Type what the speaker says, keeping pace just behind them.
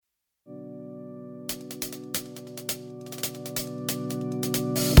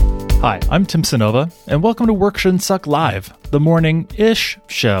Hi, I'm Tim Sonova, and welcome to Work Shouldn't Suck Live, the morning-ish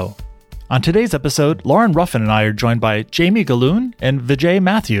show. On today's episode, Lauren Ruffin and I are joined by Jamie Gahlon and Vijay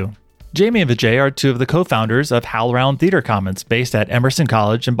Mathew. Jamie and Vijay are two of the co-founders of HowlRound Theater Commons, based at Emerson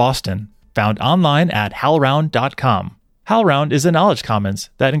College in Boston, found online at howlround.com. HowlRound is a knowledge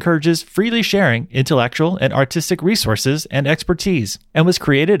commons that encourages freely sharing intellectual and artistic resources and expertise, and was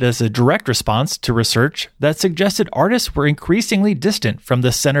created as a direct response to research that suggested artists were increasingly distant from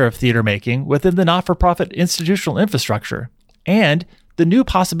the center of theater making within the not-for-profit institutional infrastructure, and the new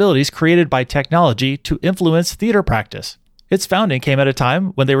possibilities created by technology to influence theater practice. Its founding came at a time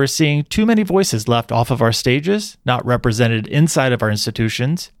when they were seeing too many voices left off of our stages, not represented inside of our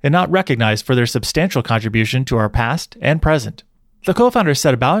institutions, and not recognized for their substantial contribution to our past and present. The co-founders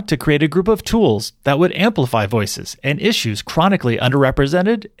set about to create a group of tools that would amplify voices and issues chronically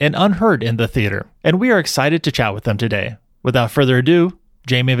underrepresented and unheard in the theater, and we are excited to chat with them today. Without further ado,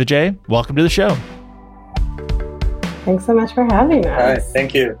 Jamie and Vijay, welcome to the show. Thanks so much for having us. All right,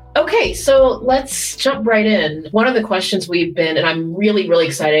 thank you. Okay, so let's jump right in. One of the questions and I'm really, really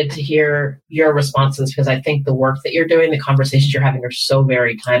excited to hear your responses because I think the work that you're doing, the conversations you're having are so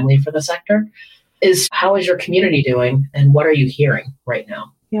very timely for the sector, is how is your community doing and what are you hearing right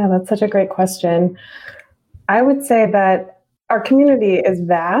now? Yeah, that's such a great question. I would say that our community is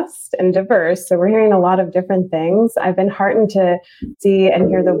vast and diverse, so we're hearing a lot of different things. I've been heartened to see and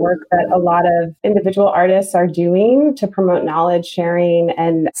hear the work that a lot of individual artists are doing to promote knowledge sharing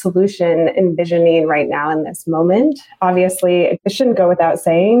and solution envisioning right now in this moment. Obviously, it shouldn't go without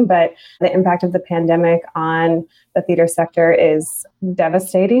saying, but the impact of the pandemic on the theater sector is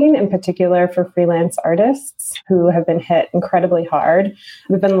devastating, in particular for freelance artists who have been hit incredibly hard.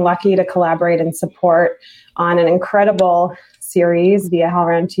 We've been lucky to collaborate and support on an incredible series via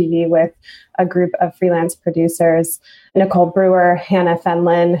HowlRound TV with a group of freelance producers, Nicole Brewer, Hannah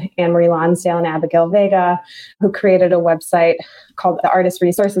Fenlon, Anne-Marie Lonsdale, and Abigail Vega, who created a website called the Artist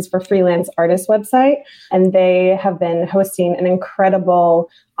Resources for Freelance Artists website. And they have been hosting an incredible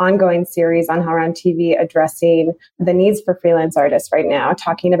ongoing series on HowlRound TV addressing the needs for freelance artists right now,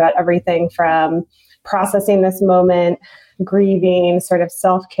 talking about everything from processing this moment, grieving, sort of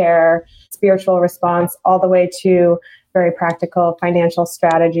self-care, spiritual response, all the way to very practical financial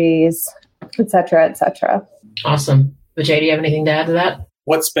strategies, et cetera, et cetera. Awesome. Vijay, do you have anything to add to that?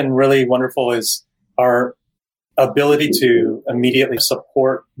 What's been really wonderful is our ability to immediately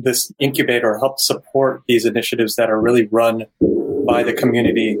support this incubator, help support these initiatives that are really run by the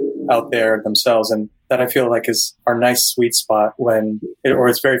community out there themselves. And that I feel like is our nice sweet spot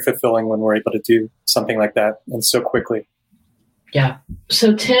it's very fulfilling when we're able to do something like that and so quickly. Yeah.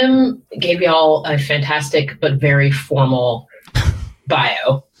 So Tim gave y'all a fantastic but very formal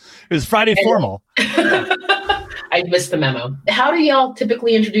bio. It was Friday formal. I missed the memo. How do y'all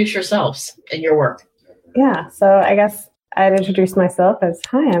typically introduce yourselves and your work? Yeah, so I guess I'd introduce myself as,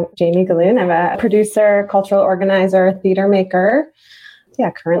 hi, I'm Jamie Gahlon. I'm a producer, cultural organizer, theater maker.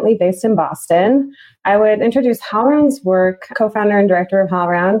 Yeah, currently based in Boston. I would introduce HowlRound's work, co-founder and director of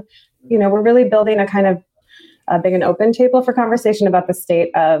HowlRound. We're really building a kind of a big and open table for conversation about the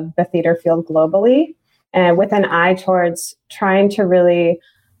state of the theater field globally, and with an eye towards trying to really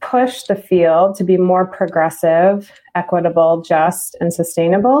push the field to be more progressive, equitable, just, and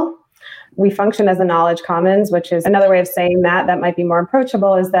sustainable. We function as a knowledge commons, which is another way of saying that might be more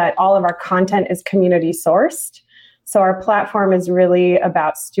approachable, is that all of our content is community sourced. So our platform is really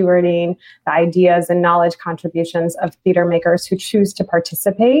about stewarding the ideas and knowledge contributions of theater makers who choose to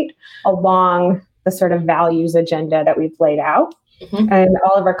participate along the sort of values agenda that we've laid out. Mm-hmm. And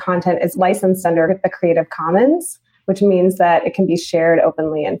all of our content is licensed under the Creative Commons, which means that it can be shared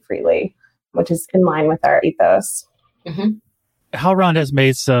openly and freely, which is in line with our ethos. Mm-hmm. HowlRound has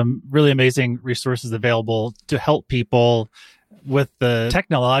made some really amazing resources available to help people with the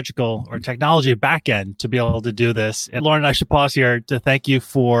technology backend to be able to do this. And Lauren, I should pause here to thank you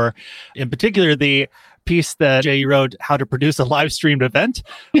for, in particular, the piece that Jay wrote, how to produce a live streamed event.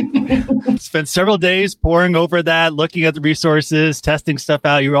 Spent several days poring over that, looking at the resources, testing stuff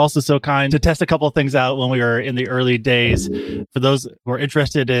out. You were also so kind to test a couple of things out when we were in the early days. For those who are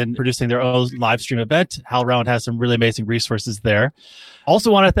interested in producing their own live stream event, HowlRound has some really amazing resources there.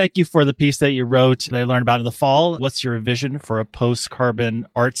 Also want to thank you for the piece that you wrote that I learned about in the fall. What's your vision for a post-carbon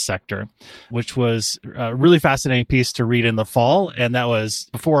arts sector? Which was a really fascinating piece to read in the fall. And that was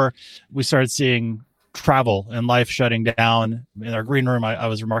before we started seeing travel and life shutting down. In our green room, I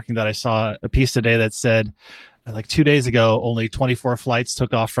was remarking that I saw a piece today that said, like 2 days ago, only 24 flights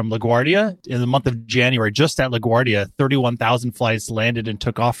took off from LaGuardia. In the month of January, just at LaGuardia, 31,000 flights landed and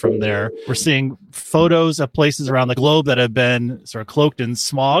took off from there. We're seeing photos of places around the globe that have been sort of cloaked in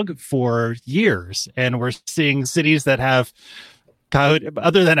smog for years. And we're seeing cities that have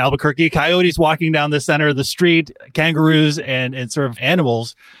other than Albuquerque, coyotes walking down the center of the street, kangaroos and sort of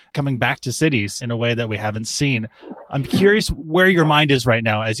animals coming back to cities in a way that we haven't seen. I'm curious where your mind is right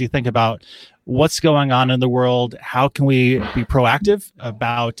now as you think about what's going on in the world. How can we be proactive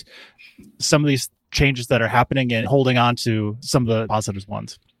about some of these changes that are happening and holding on to some of the positive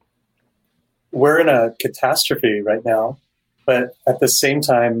ones? We're in a catastrophe right now, but at the same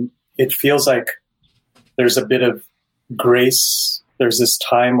time, it feels like there's a bit of grace. There's this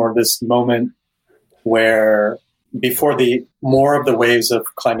time or this moment where before more of the waves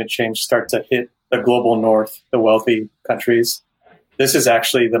of climate change start to hit the global north, the wealthy countries, this is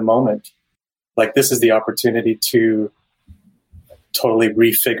actually the moment. Like, this is the opportunity to totally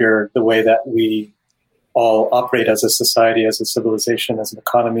refigure the way that we all operate as a society, as a civilization, as an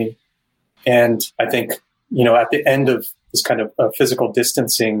economy. And I think, at the end of this kind of physical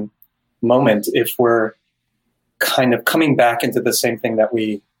distancing moment, if we're kind of coming back into the same thing that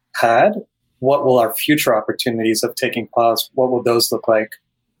we had, what will our future opportunities of taking pause, what will those look like?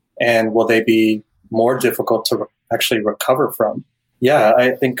 And will they be more difficult to actually recover from? Yeah,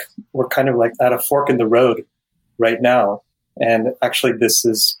 I think we're kind of like at a fork in the road right now. And actually, this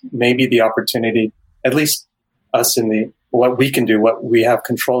is maybe the opportunity, at least us what we can do, what we have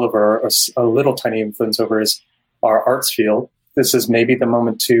control over, or a little tiny influence over, is our arts field. This is maybe the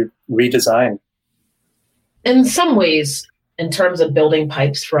moment to redesign. In some ways, in terms of building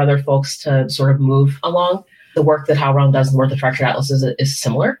pipes for other folks to sort of move along, the work that HowlRound does in Worth of Fractured Atlas is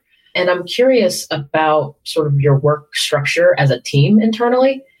similar. And I'm curious about sort of your work structure as a team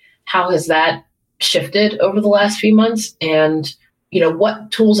internally. How has that shifted over the last few months? And,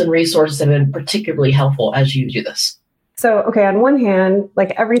 what tools and resources have been particularly helpful as you do this? So, okay, on one hand,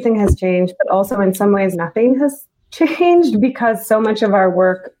 like, everything has changed, but also in some ways nothing has changed because so much of our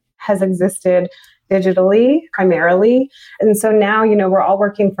work has existed digitally primarily. And so now, we're all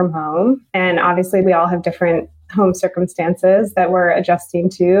working from home, and obviously we all have different home circumstances that we're adjusting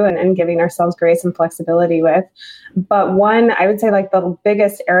to and giving ourselves grace and flexibility with. But one, I would say, like, the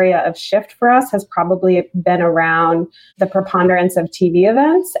biggest area of shift for us has probably been around the preponderance of TV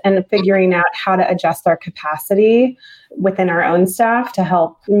events and figuring out how to adjust our capacity within our own staff to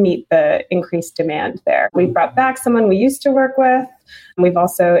help meet the increased demand there. We've brought back someone we used to work with. We've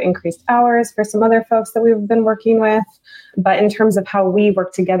also increased hours for some other folks that we've been working with. But in terms of how we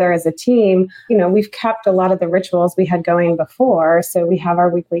work together as a team, we've kept a lot of the rituals we had going before. So we have our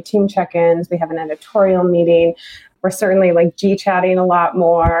weekly team check-ins. We have an editorial meeting. We're certainly like G-chatting a lot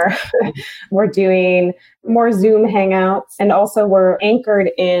more. We're doing more Zoom hangouts. And also we're anchored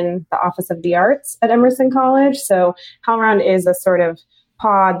in the Office of the Arts at Emerson College. So HowlRound is a sort of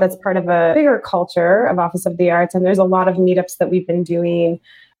pod that's part of a bigger culture of Office of the Arts. And there's a lot of meetups that we've been doing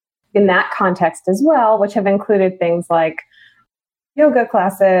in that context as well, which have included things like yoga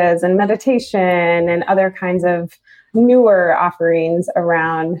classes and meditation and other kinds of newer offerings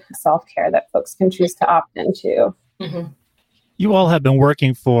around self-care that folks can choose to opt into. Mm-hmm. You all have been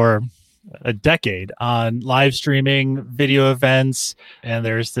working for a decade on live streaming video events, and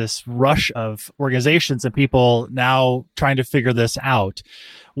there's this rush of organizations and people now trying to figure this out.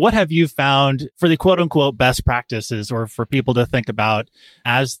 What have you found for the quote unquote best practices, or for people to think about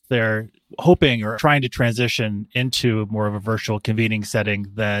as they're hoping or trying to transition into more of a virtual convening setting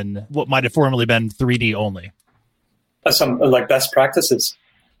than what might have formerly been 3D only? Some like best practices.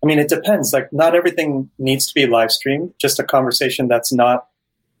 I mean, it depends. Like, not everything needs to be live streamed. Just a conversation that's not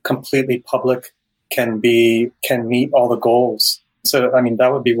completely public can meet all the goals. So, I mean,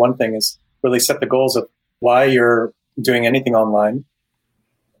 that would be one thing, is really set the goals of why you're doing anything online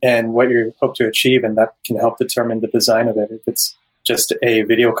and what you hope to achieve. And that can help determine the design of it. If it's just a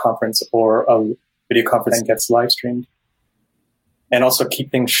video conference or a video conference that gets live streamed. And also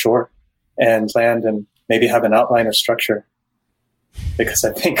keep things short and planned, and maybe have an outline or structure. Because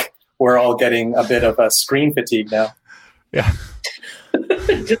I think we're all getting a bit of a screen fatigue now. Yeah.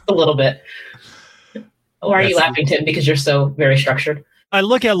 Just a little bit. Or are you laughing, Tim, because you're so very structured? I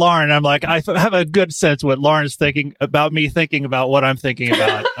look at Lauren and I'm like, I have a good sense what Lauren's thinking about me thinking about what I'm thinking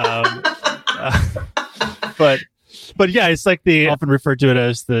about. But yeah, it's like they often refer to it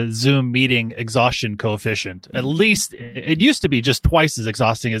as the Zoom meeting exhaustion coefficient. At least it used to be just twice as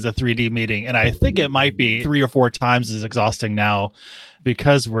exhausting as a 3D meeting. And I think it might be 3 or 4 times as exhausting now,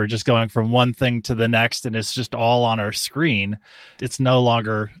 because we're just going from one thing to the next and it's just all on our screen. It's no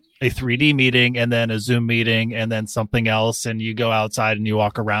longer a 3D meeting and then a Zoom meeting and then something else, and you go outside and you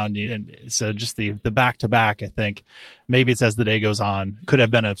walk around. And so just the back to back, I think maybe it's as the day goes on, could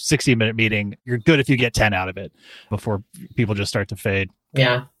have been a 60-minute meeting. You're good if you get 10 out of it before people just start to fade.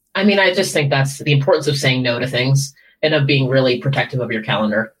 Yeah. I mean, I just think that's the importance of saying no to things and of being really protective of your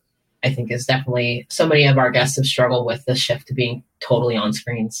calendar. I think is definitely, so many of our guests have struggled with the shift to being totally on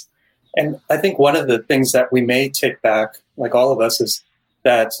screens. And I think one of the things that we may take back, like all of us, is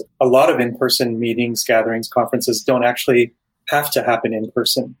that a lot of in-person meetings, gatherings, conferences don't actually have to happen in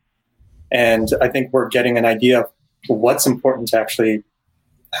person. And I think we're getting an idea of what's important to actually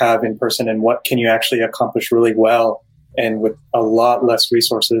have in person and what can you actually accomplish really well and with a lot less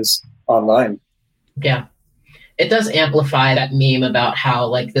resources online. Yeah. It does amplify that meme about how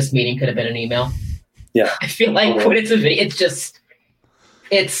like this meeting could have been an email. Yeah. I feel like when it's a video,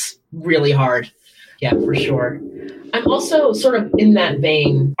 it's really hard. Yeah, for sure. I'm also sort of in that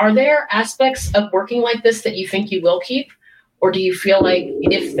vein. Are there aspects of working like this that you think you will keep? Or do you feel like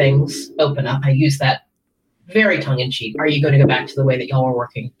if things open up, I use that very tongue-in-cheek, are you going to go back to the way that y'all were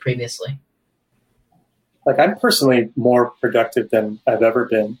working previously? Like, I'm personally more productive than I've ever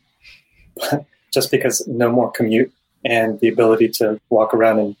been, just because no more commute and the ability to walk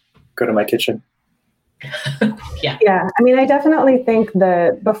around and go to my kitchen. Yeah. I mean, I definitely think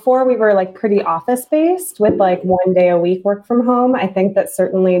that before we were like pretty office based with like 1 day a week work from home, I think that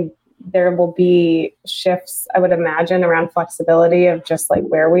certainly there will be shifts, I would imagine, around flexibility of just like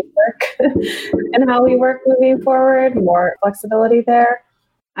where we work and how we work moving forward, more flexibility there.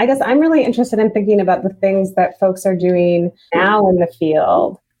 I guess I'm really interested in thinking about the things that folks are doing now in the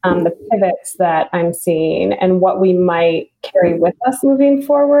field, the pivots that I'm seeing and what we might carry with us moving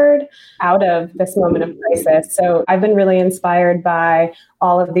forward out of this moment of crisis. So I've been really inspired by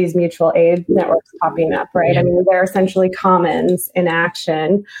all of these mutual aid networks popping up, right? I mean, they're essentially commons in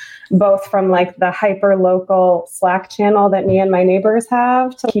action, both from like the hyper local Slack channel that me and my neighbors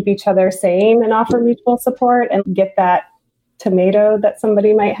have to keep each other sane and offer mutual support and get that tomato that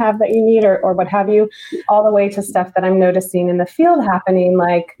somebody might have that you need or what have you, all the way to stuff that I'm noticing in the field happening,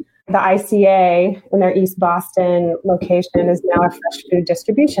 like the ICA in their East Boston location is now a fresh food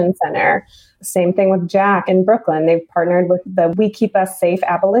distribution center. Same thing with Jack in Brooklyn. They've partnered with the We Keep Us Safe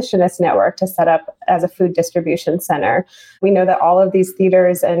Abolitionist Network to set up as a food distribution center. We know that all of these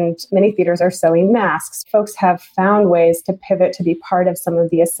theaters and many theaters are sewing masks. Folks have found ways to pivot to be part of some of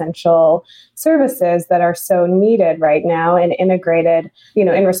the essential services that are so needed right now and integrated,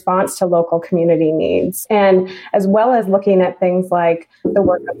 in response to local community needs. And as well as looking at things like the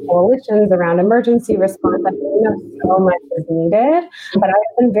work of coalitions around emergency response, I so much is needed. But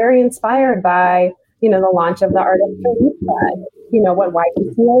I've been very inspired by, the launch of the Artist Relief Fund, what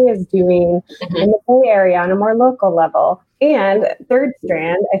YWCA is doing in the Bay Area on a more local level. And third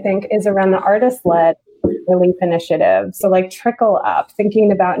strand, I think, is around the artist-led relief initiative. So like trickle up,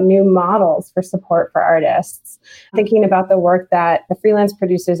 thinking about new models for support for artists, thinking about the work that the freelance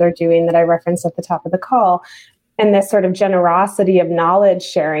producers are doing that I referenced at the top of the call, and this sort of generosity of knowledge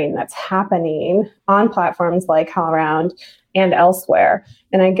sharing that's happening on platforms like HowlRound and elsewhere.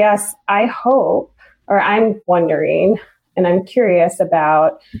 And I guess I'm wondering, and I'm curious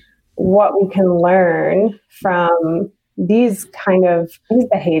about what we can learn from these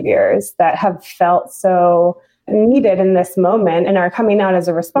behaviors that have felt so needed in this moment and are coming out as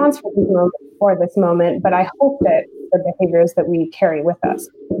a response for this moment. But I hope that the behaviors that we carry with us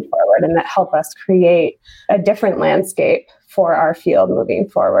moving forward and that help us create a different landscape for our field moving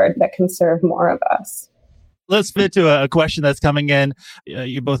forward that can serve more of us. Let's fit to a question that's coming in.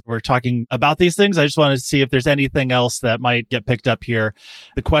 You both were talking about these things. I just wanted to see if there's anything else that might get picked up here.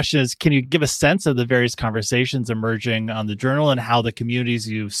 The question is, can you give a sense of the various conversations emerging on the journal and how the communities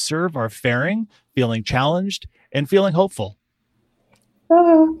you serve are faring, feeling challenged, and feeling hopeful?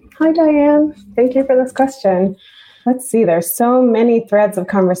 Oh, hi, Diane. Thank you for this question. Let's see. There's so many threads of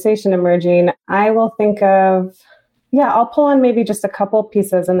conversation emerging. I will think of... I'll pull on maybe just a couple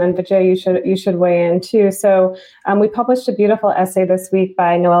pieces, and then Vijay, you should weigh in too. So we published a beautiful essay this week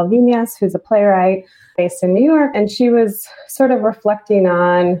by Noelle Viñas, who's a playwright based in New York, and she was sort of reflecting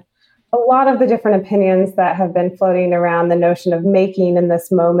on a lot of the different opinions that have been floating around the notion of making in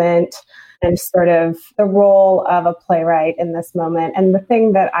this moment and sort of the role of a playwright in this moment. And the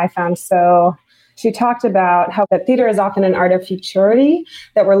thing that I found she talked about how that theater is often an art of futurity,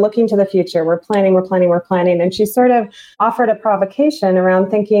 that we're looking to the future. We're planning. And she sort of offered a provocation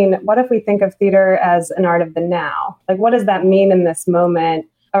around thinking, what if we think of theater as an art of the now? Like, what does that mean in this moment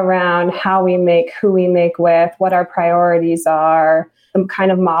around how we make, who we make with, what our priorities are, the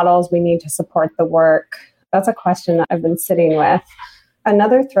kind of models we need to support the work? That's a question that I've been sitting with.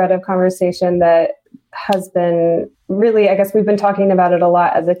 Another thread of conversation that has been really, I guess we've been talking about it a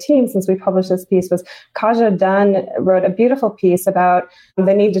lot as a team since we published this piece, was Kaja Dunn wrote a beautiful piece about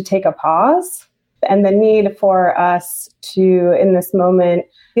the need to take a pause and the need for us to, in this moment,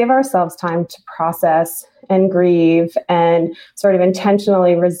 give ourselves time to process and grieve and sort of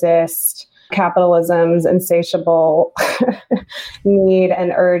intentionally resist capitalism's insatiable need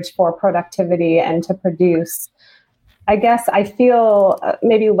and urge for productivity and to produce. I guess I feel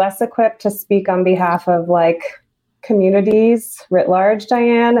maybe less equipped to speak on behalf of like communities writ large,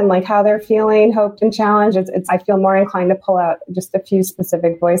 Diane, and like how they're feeling, hoped and challenged. I feel more inclined to pull out just a few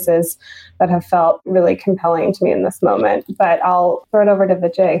specific voices that have felt really compelling to me in this moment. But I'll throw it over to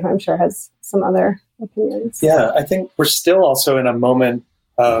Vijay, who I'm sure has some other opinions. Yeah, I think we're still also in a moment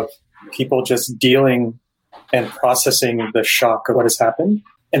of people just dealing and processing the shock of what has happened.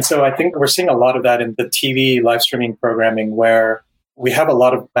 And so I think we're seeing a lot of that in the TV live streaming programming, where we have a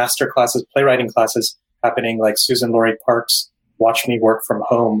lot of master classes, playwriting classes happening, like Susan Laurie Park's Watch Me Work from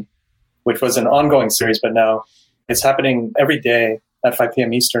Home, which was an ongoing series, but now it's happening every day at 5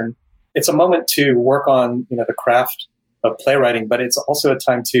 p.m. Eastern. It's a moment to work on, the craft of playwriting, but it's also a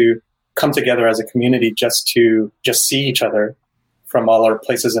time to come together as a community just see each other from all our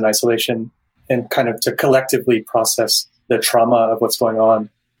places in isolation and kind of to collectively process the trauma of what's going on.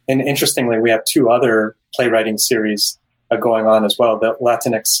 And interestingly, we have two other playwriting series going on as well, the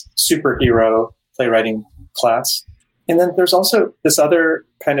Latinx superhero playwriting class. And then there's also this other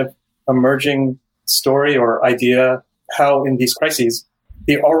kind of emerging story or idea, how in these crises,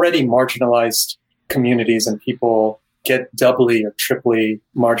 the already marginalized communities and people get doubly or triply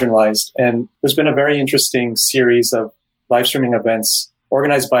marginalized. And there's been a very interesting series of live streaming events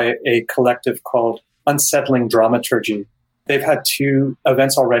organized by a collective called Unsettling Dramaturgy. They've had two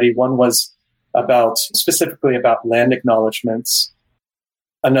events already. One was specifically about land acknowledgements.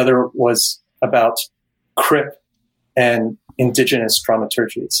 Another was about CRIP and indigenous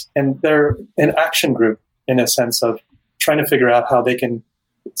dramaturgies. And they're an action group in a sense of trying to figure out how they can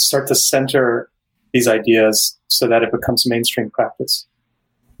start to center these ideas so that it becomes mainstream practice.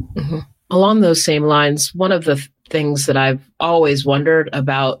 Mm-hmm. Along those same lines, one of the things that I've always wondered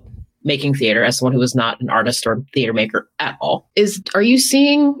about making theater as someone who is not an artist or theater maker at all is, are you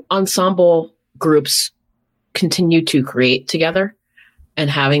seeing ensemble groups continue to create together and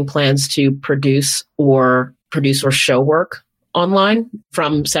having plans to produce or show work online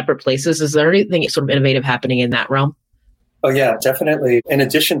from separate places? Is there anything sort of innovative happening in that realm? Oh, yeah, definitely. In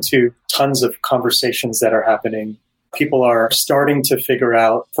addition to tons of conversations that are happening, people are starting to figure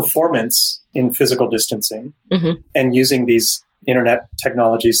out performance in physical distancing and using these internet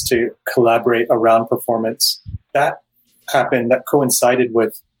technologies to collaborate around performance. That coincided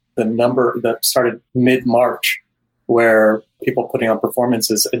with the number that started mid-March, where people putting on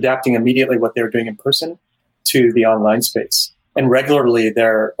performances, adapting immediately what they were doing in person to the online space. And regularly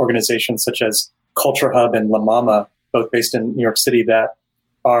there are organizations such as Culture Hub and La Mama, both based in New York City, that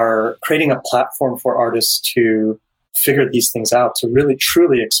are creating a platform for artists to figure these things out, to really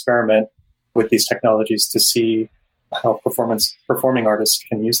truly experiment with these technologies to see how performing artists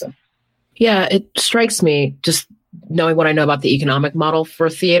can use them. Yeah, it strikes me, just knowing what I know about the economic model for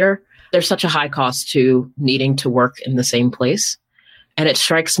theater, there's such a high cost to needing to work in the same place. And it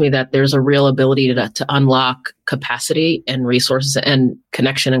strikes me that there's a real ability to unlock capacity and resources and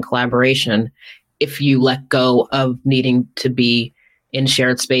connection and collaboration if you let go of needing to be in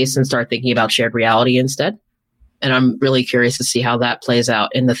shared space and start thinking about shared reality instead. And I'm really curious to see how that plays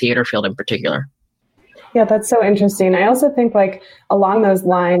out in the theater field in particular. Yeah, that's so interesting. I also think along those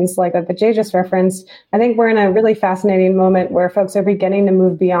lines, like that Vijay just referenced, I think we're in a really fascinating moment where folks are beginning to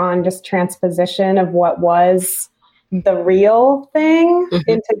move beyond just transposition of what was the real thing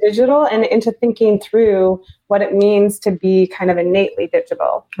into digital and into thinking through what it means to be kind of innately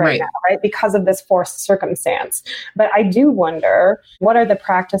digital right now, right? Because of this forced circumstance. But I do wonder, what are the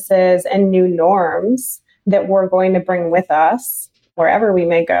practices and new norms that we're going to bring with us wherever we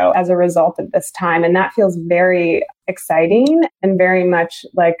may go as a result of this time? And that feels very exciting and very much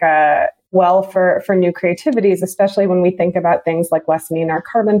like for new creativities, especially when we think about things like lessening our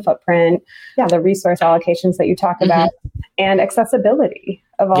carbon footprint, the resource allocations that you talk about, and accessibility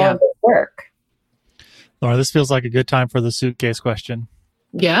of all of this work. Laura, this feels like a good time for the suitcase question.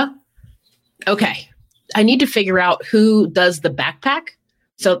 Yeah. Okay. I need to figure out who does the backpack.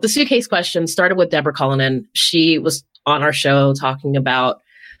 So the suitcase question started with Deborah Cullinan. She was on our show talking about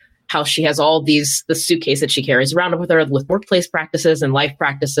how she has the suitcase that she carries around with her with workplace practices and life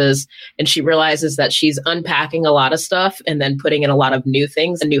practices. And she realizes that she's unpacking a lot of stuff and then putting in a lot of new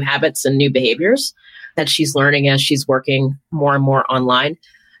things and new habits and new behaviors that she's learning as she's working more and more online.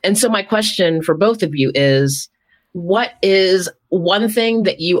 And so my question for both of you is, what is one thing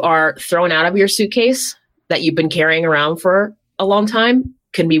that you are throwing out of your suitcase that you've been carrying around for a long time?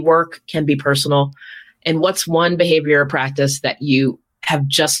 Can be work, can be personal. And what's one behavior or practice that you have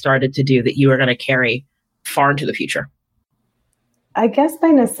just started to do that you are going to carry far into the future? I guess by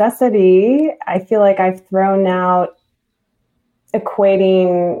necessity, I feel like I've thrown out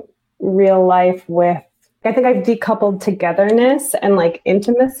equating real life with, I think I've decoupled togetherness and like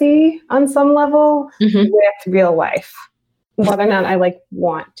intimacy on some level with real life. Whether or not I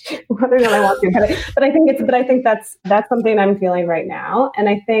want to, but I think that's something I'm feeling right now. And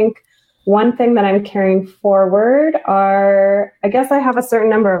I think one thing that I'm carrying forward are, I guess I have a certain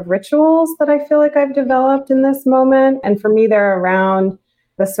number of rituals that I feel like I've developed in this moment. And for me, they're around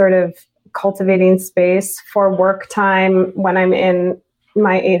the sort of cultivating space for work time when I'm in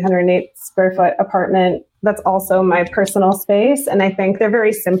my 808 square foot apartment. That's also my personal space. And I think they're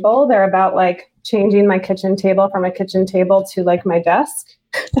very simple. They're about like changing my kitchen table from a kitchen table to like my desk.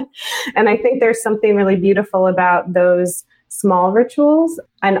 And I think there's something really beautiful about those small rituals.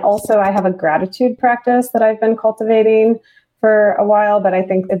 And also I have a gratitude practice that I've been cultivating for a while, but I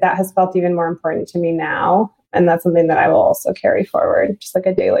think that has felt even more important to me now. And that's something that I will also carry forward, just like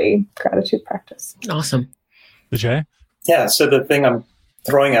a daily gratitude practice. Awesome. Vijay? Yeah, so the thing I'm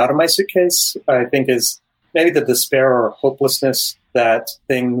throwing out of my suitcase, I think, is maybe the despair or hopelessness that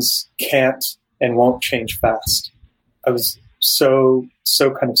things can't and won't change fast. I was so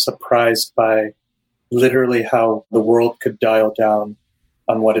kind of surprised by literally how the world could dial down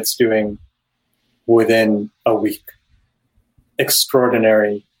on what it's doing within a week.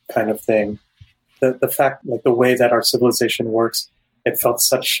 Extraordinary kind of thing. The fact, like the way that our civilization works, it felt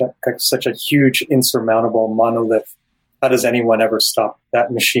such a huge, insurmountable monolith. How does anyone ever stop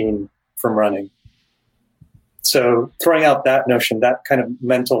that machine from running? So throwing out that notion, that kind of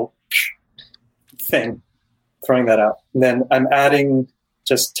mental thing, throwing that out. And then I'm adding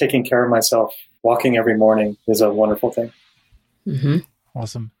just taking care of myself. Walking every morning is a wonderful thing. Mm-hmm.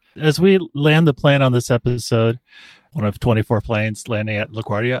 Awesome. As we land the plane on this episode, one of 24 planes landing at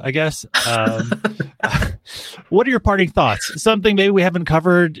LaGuardia, I guess. What are your parting thoughts? Something maybe we haven't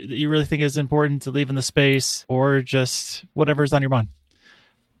covered that you really think is important to leave in the space, or just whatever's on your mind?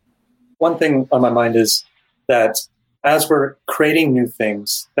 One thing on my mind is that as we're creating new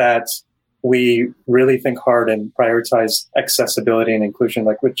things, that we really think hard and prioritize accessibility and inclusion,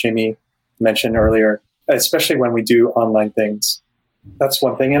 like what Jamie mentioned earlier, especially when we do online things. That's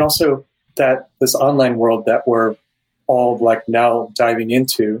one thing. And also that this online world that we're all like now diving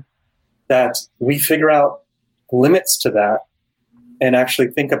into, that we figure out limits to that and actually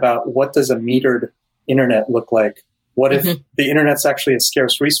think about, what does a metered internet look like? What if the internet's actually a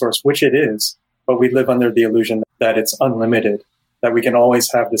scarce resource, which it is, but we live under the illusion that it's unlimited, that we can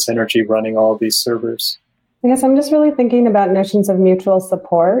always have this energy running all of these servers. I guess I'm just really thinking about notions of mutual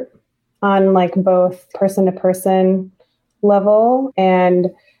support on like both person to person level and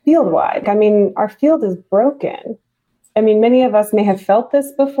field wide. I mean, our field is broken. I mean, many of us may have felt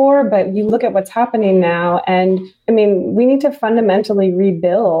this before, but you look at what's happening now, and I mean, we need to fundamentally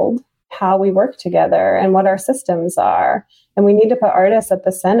rebuild how we work together and what our systems are. And we need to put artists at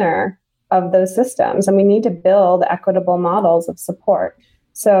the center of those systems, and we need to build equitable models of support.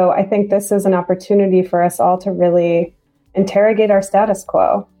 So I think this is an opportunity for us all to really interrogate our status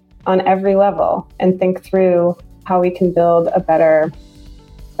quo on every level and think through how we can build a better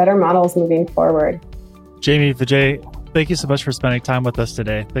models moving forward. Jamie, Vijay, thank you so much for spending time with us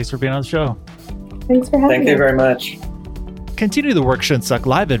today. Thanks for being on the show. Thanks for having me. Thank you very much. Continue the Work Shouldn't Suck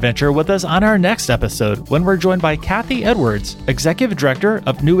live adventure with us on our next episode, when we're joined by Kathy Edwards, Executive Director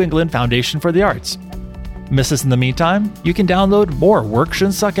of New England Foundation for the Arts. Miss us in the meantime? You can download more Work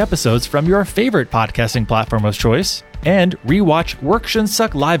Shouldn't Suck episodes from your favorite podcasting platform of choice, and rewatch Work Shouldn't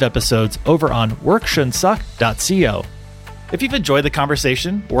Suck live episodes over on workshouldn'tsuck.co. If you've enjoyed the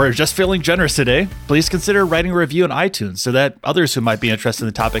conversation or are just feeling generous today, please consider writing a review on iTunes so that others who might be interested in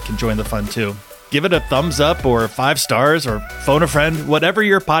the topic can join the fun too. Give it a thumbs up or 5 stars, or phone a friend, whatever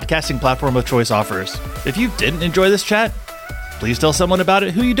your podcasting platform of choice offers. If you didn't enjoy this chat, please tell someone about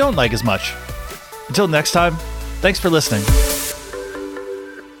it who you don't like as much. Until next time, thanks for listening.